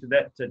nicely into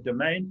that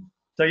domain.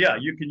 So yeah,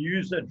 you can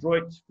use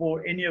Adroit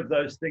for any of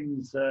those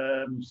things,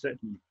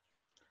 certainly.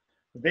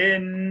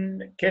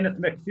 Then Kenneth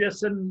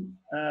McPherson,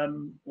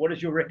 what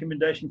is your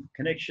recommendation for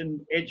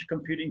connection, edge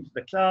computing to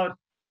the cloud?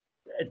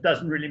 It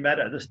doesn't really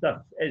matter. This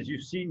stuff, as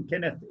you've seen,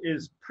 Kenneth,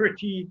 is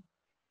pretty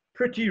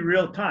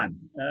real time.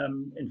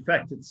 In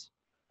fact,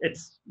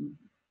 it's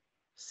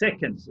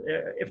seconds,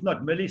 if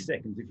not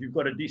milliseconds, if you've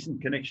got a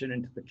decent connection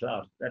into the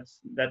cloud.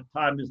 That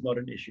time is not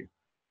an issue.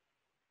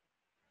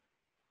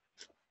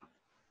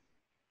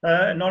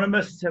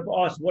 Anonymous have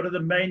asked, what are the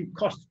main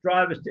cost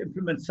drivers to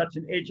implement such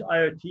an edge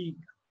IoT?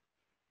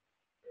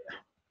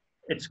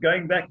 It's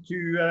going back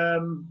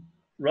to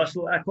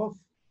Russell Ackoff.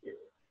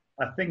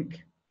 I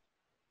think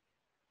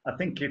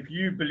if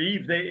you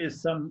believe there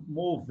is some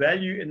more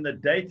value in the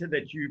data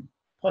that you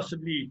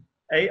possibly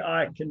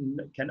AI can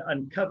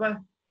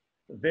uncover,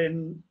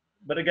 then,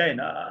 but again,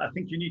 I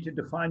think you need to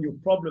define your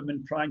problem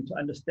and trying to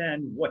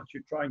understand what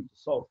you're trying to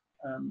solve.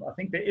 I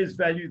think there is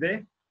value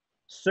there.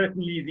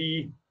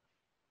 Certainly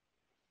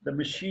the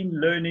machine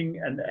learning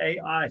and the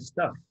AI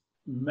stuff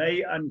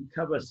may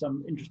uncover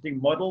some interesting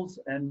models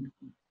and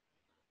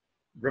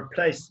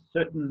replace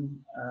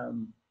certain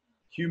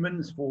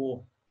humans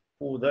for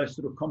those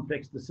sort of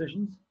complex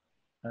decisions.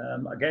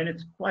 Again,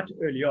 it's quite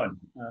early on.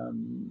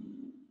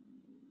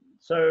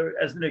 So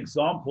as an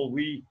example,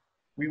 we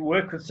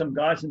work with some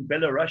guys in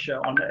Belarus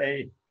on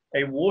a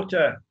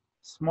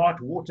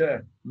smart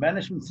water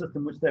management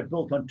system, which they've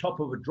built on top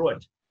of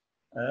Adroit.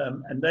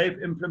 And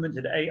they've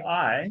implemented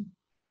AI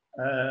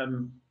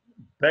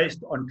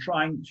based on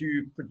trying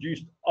to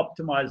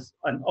optimize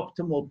an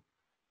optimal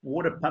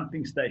water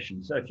pumping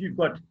station. So if you've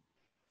got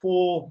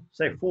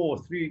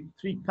 3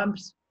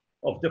 pumps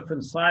of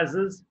different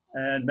sizes,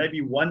 and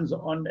maybe one's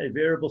on a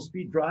variable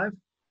speed drive,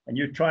 and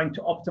you're trying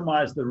to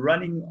optimize the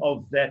running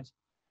of that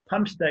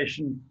pump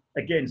station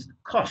against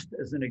cost,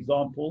 as an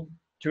example,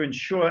 to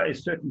ensure a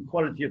certain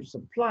quality of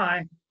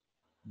supply,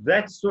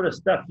 that sort of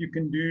stuff you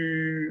can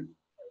do.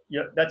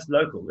 Yeah, that's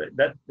local.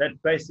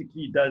 That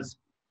basically does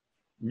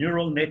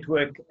neural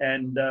network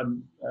and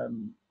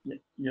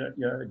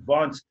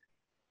advanced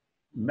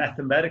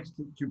mathematics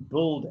to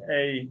build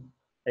a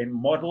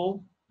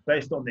model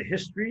based on the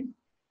history,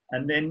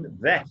 and then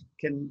that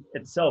can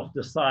itself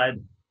decide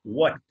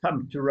what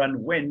pump to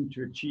run when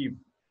to achieve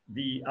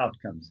the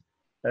outcomes.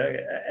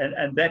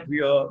 And that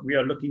we are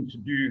looking to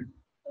do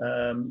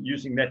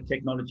using that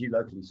technology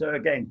locally. So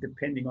again,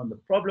 depending on the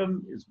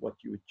problem is what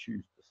you would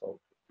choose to solve.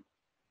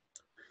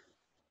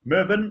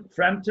 Mervyn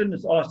Frampton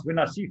has asked, when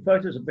I see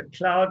photos of the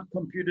cloud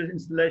computer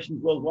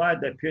installations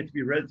worldwide, they appear to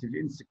be relatively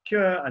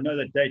insecure. I know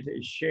that data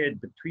is shared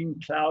between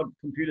cloud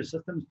computer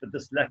systems, but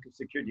this lack of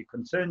security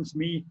concerns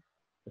me.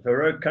 If a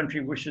rogue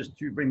country wishes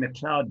to bring the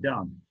cloud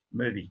down,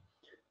 Mervyn.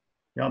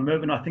 Yeah,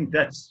 Mervyn, I think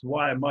that's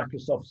why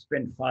Microsoft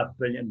spent $5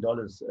 billion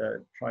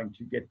trying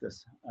to get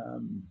this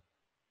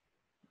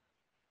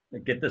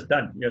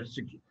done. You know,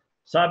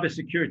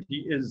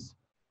 cybersecurity is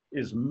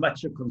is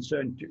much a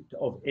concern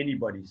of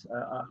anybody's.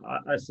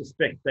 I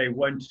suspect they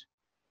won't,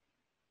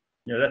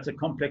 you know, that's a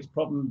complex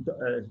problem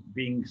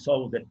being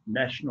solved at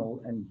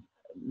national and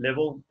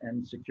level,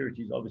 and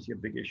security is obviously a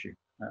big issue.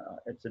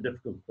 It's a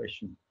difficult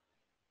question.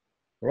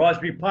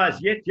 Raspberry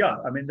Pis, yet, yeah,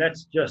 I mean,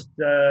 that's just,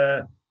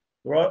 yeah,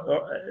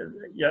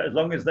 as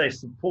long as they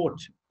support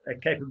a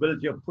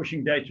capability of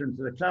pushing data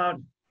into the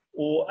cloud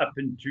or up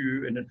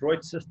into an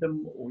Adroit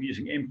system or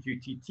using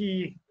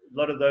MQTT, a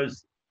lot of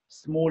those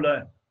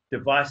smaller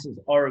devices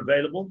are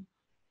available.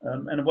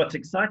 And what's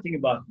exciting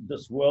about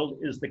this world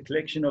is the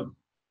collection of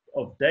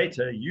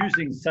data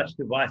using such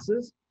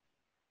devices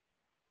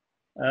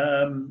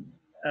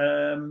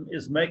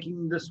is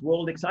making this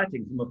world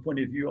exciting from a point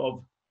of view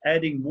of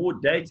adding more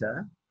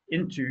data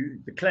into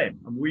the claim.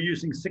 And we're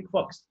using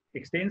Sigfox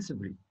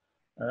extensively,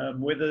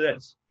 whether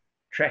that's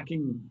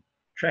tracking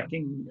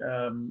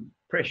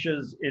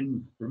pressures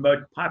in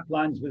remote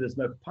pipelines where there's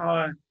no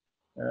power.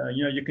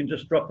 You know, you can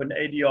just drop an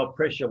ADR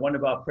pressure, one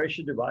of our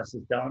pressure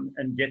devices down,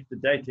 and get the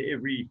data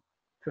every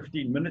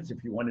 15 minutes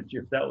if you wanted to,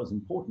 if that was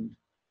important,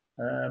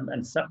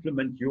 and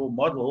supplement your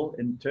model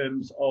in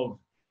terms of,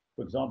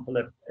 for example,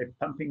 a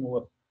pumping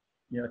or,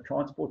 you know,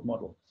 transport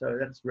model. So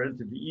that's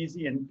relatively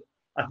easy. And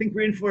I think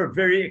we're in for a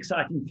very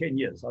exciting 10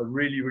 years. I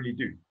really, really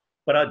do.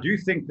 But I do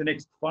think the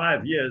next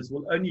 5 years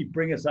will only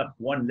bring us up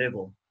one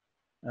level,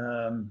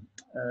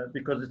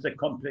 because it's a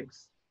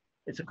complex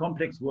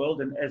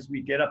world. And as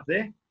we get up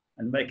there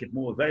and make it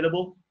more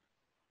available,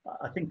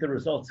 I think the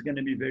results are going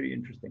to be very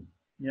interesting.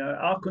 You know,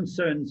 our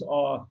concerns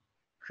are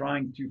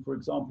trying to, for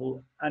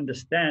example,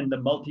 understand the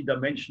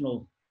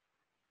multidimensional,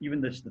 even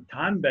this the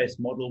time-based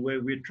model,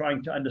 where we're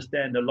trying to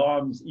understand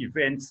alarms,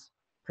 events,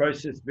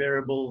 process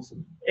variables,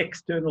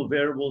 external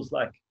variables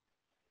like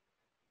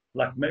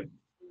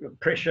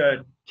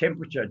pressure,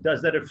 temperature.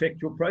 Does that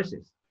affect your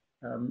process?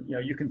 You know,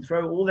 you can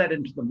throw all that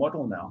into the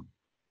model now,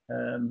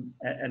 and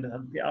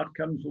the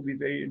outcomes will be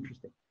very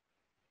interesting.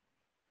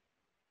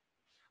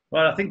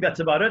 Well, I think that's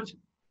about it.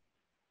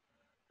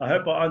 I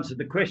hope I answered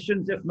the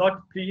questions. If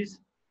not, please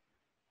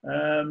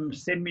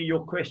send me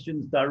your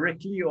questions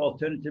directly, or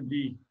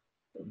alternatively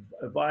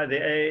via the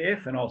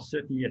AAF, and I'll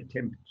certainly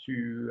attempt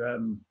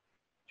to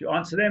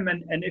answer them.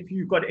 And if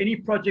you've got any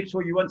projects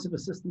or you want some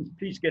assistance,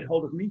 please get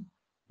hold of me.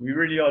 We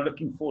really are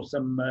looking for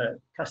some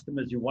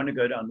customers who want to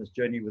go down this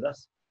journey with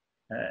us,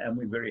 and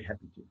we're very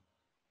happy to.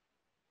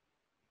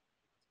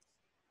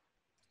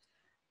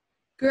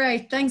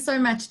 Great, thanks so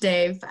much,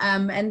 Dave,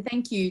 and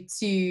thank you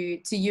to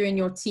you and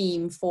your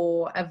team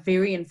for a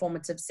very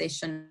informative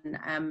session,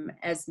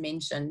 as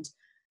mentioned.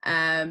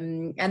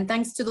 And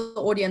thanks to the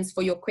audience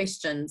for your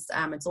questions.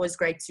 It's always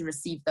great to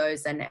receive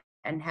those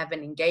and have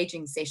an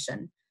engaging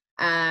session.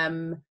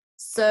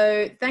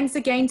 So thanks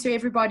again to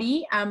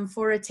everybody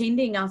for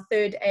attending our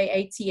third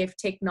AATF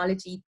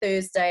Technology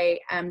Thursday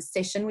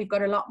session. We've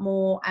got a lot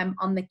more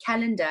on the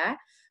calendar.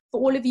 For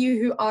all of you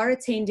who are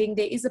attending,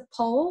 there is a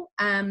poll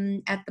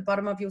at the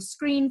bottom of your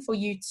screen for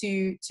you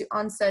to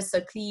answer. So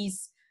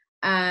please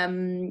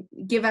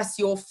give us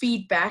your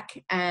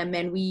feedback,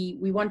 and we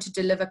want to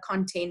deliver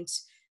content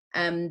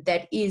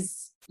that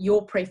is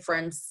your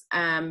preference,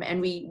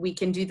 and we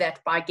can do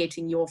that by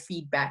getting your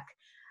feedback.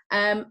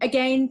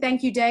 Again,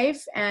 thank you,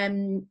 Dave,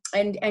 and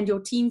your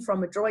team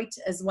from Adroit,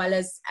 as well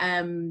as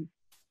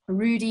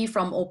Rudy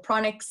from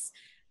Allpronics.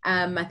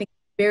 I think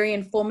very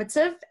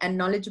informative and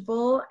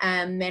knowledgeable,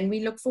 and we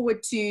look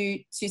forward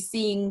to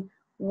seeing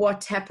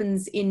what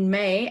happens in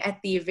May at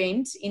the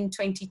event in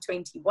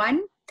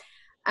 2021.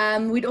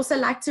 We'd also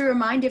like to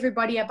remind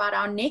everybody about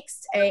our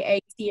next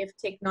AATF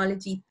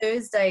Technology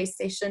Thursday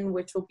session,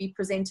 which will be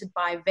presented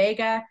by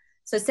Vega.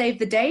 So save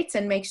the date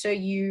and make sure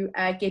you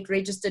get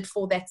registered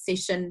for that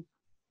session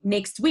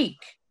next week.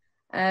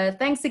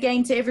 Thanks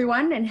again to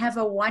everyone, and have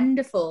a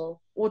wonderful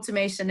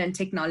Automation and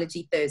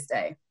Technology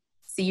Thursday.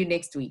 See you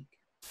next week.